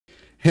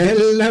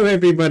Hello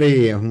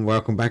everybody and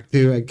welcome back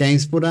to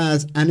Games for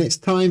Dads, and it's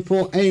time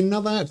for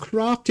another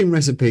crafting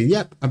recipe.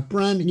 Yep, a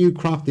brand new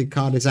crafted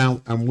card is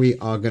out and we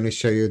are going to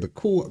show you the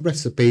cool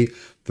recipe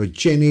for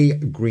Jenny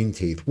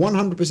Greenteeth.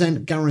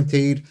 100%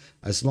 guaranteed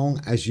as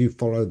long as you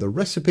follow the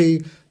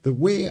recipe that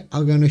we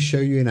are going to show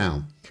you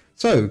now.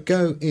 So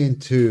go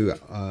into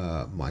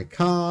my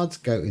cards,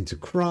 go into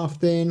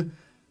crafting,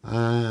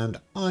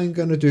 and I'm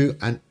going to do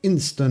an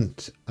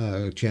instant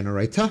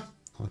generator.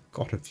 I've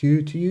got a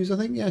few to use, I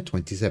think. Yeah,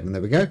 27.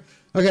 There we go.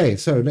 Okay,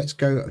 so let's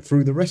go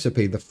through the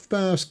recipe. The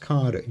first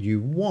card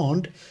you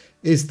want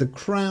is the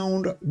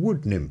crowned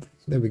wood nymph.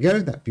 There we go.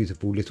 That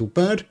beautiful little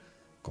bird.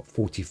 Got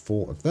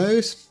 44 of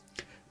those.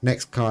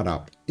 Next card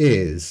up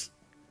is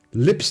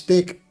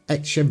lipstick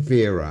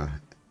echevera.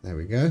 There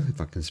we go.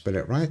 If I can spell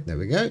it right. There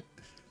we go.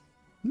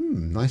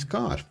 Nice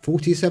card.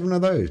 47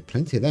 of those.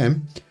 Plenty of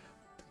them.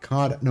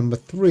 Card number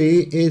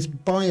 3 is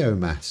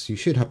biomass. You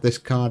should have this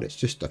card. It's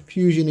just a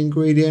fusion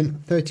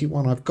ingredient.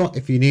 31 I've got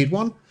if you need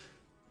one.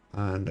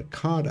 And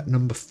card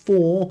number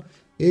 4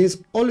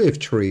 is olive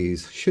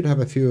trees. Should have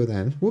a few of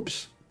them.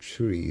 Whoops.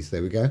 Trees.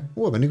 There we go.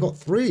 Oh, I've only got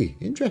 3.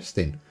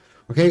 Interesting.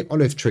 Okay,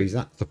 olive trees.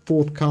 That's the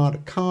 4th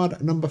card.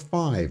 Card number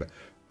 5.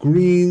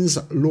 Green's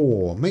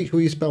Law. Make sure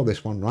you spell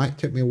this one right. It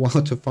took me a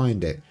while to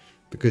find it,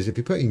 because if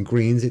you put in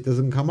greens, it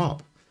doesn't come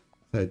up.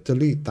 So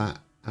delete that.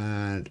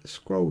 And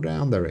scroll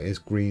down, there it is,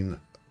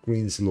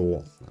 Green's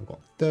Law. I've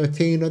got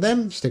 13 of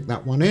them. Stick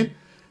that one in.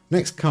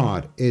 Next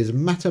card is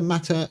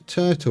Matter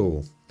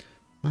Turtle.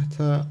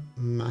 Matter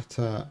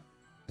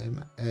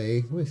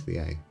M-A. Where's the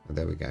A? Oh,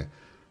 there we go.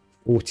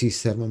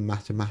 47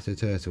 Matter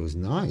Turtles.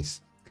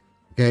 Nice.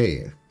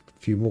 Okay, a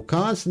few more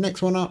cards.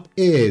 Next one up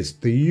is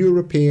the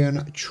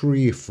European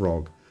Tree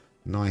Frog.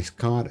 Nice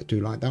card. I do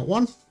like that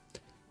one.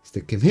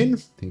 Stick him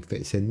in. He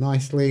fits in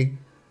nicely.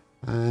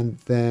 And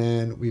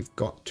then we've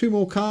got 2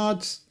 more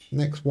cards.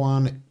 Next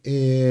one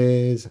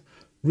is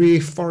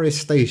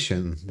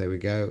Reforestation. There we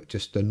go.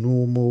 Just a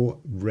normal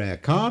rare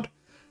card.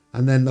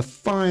 And then the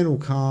final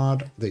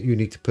card that you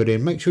need to put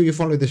in. Make sure you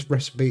follow this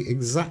recipe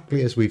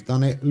exactly as we've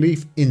done it.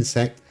 Leaf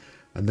insect.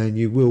 And then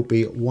you will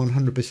be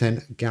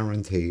 100%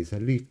 guaranteed. So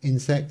leaf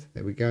insect.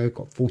 There we go.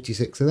 Got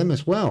 46 of them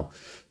as well.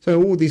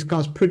 So all these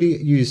cards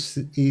pretty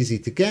easy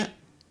to get.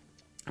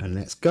 And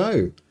let's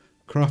go.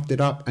 Craft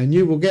it up and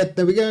you will get,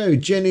 there we go,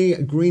 Jenny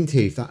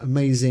Greenteeth, that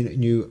amazing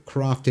new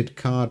crafted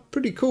card.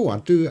 Pretty cool. I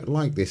do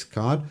like this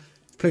card.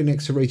 Play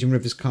next to Raging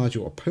Rivers cards.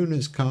 Your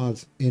opponent's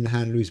cards in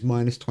hand lose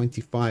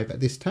 -25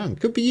 at this turn.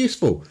 Could be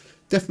useful.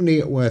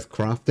 Definitely worth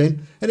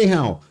crafting.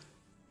 Anyhow,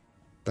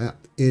 that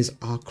is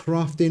our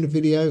crafting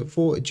video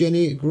for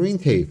Jenny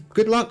Greenteeth.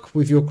 Good luck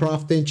with your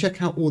crafting.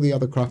 Check out all the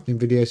other crafting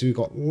videos. We've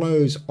got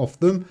loads of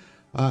them.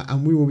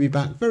 And we will be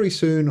back very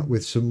soon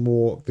with some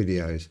more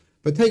videos.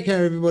 But take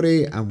care,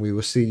 everybody, and we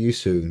will see you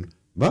soon.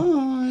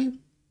 Bye.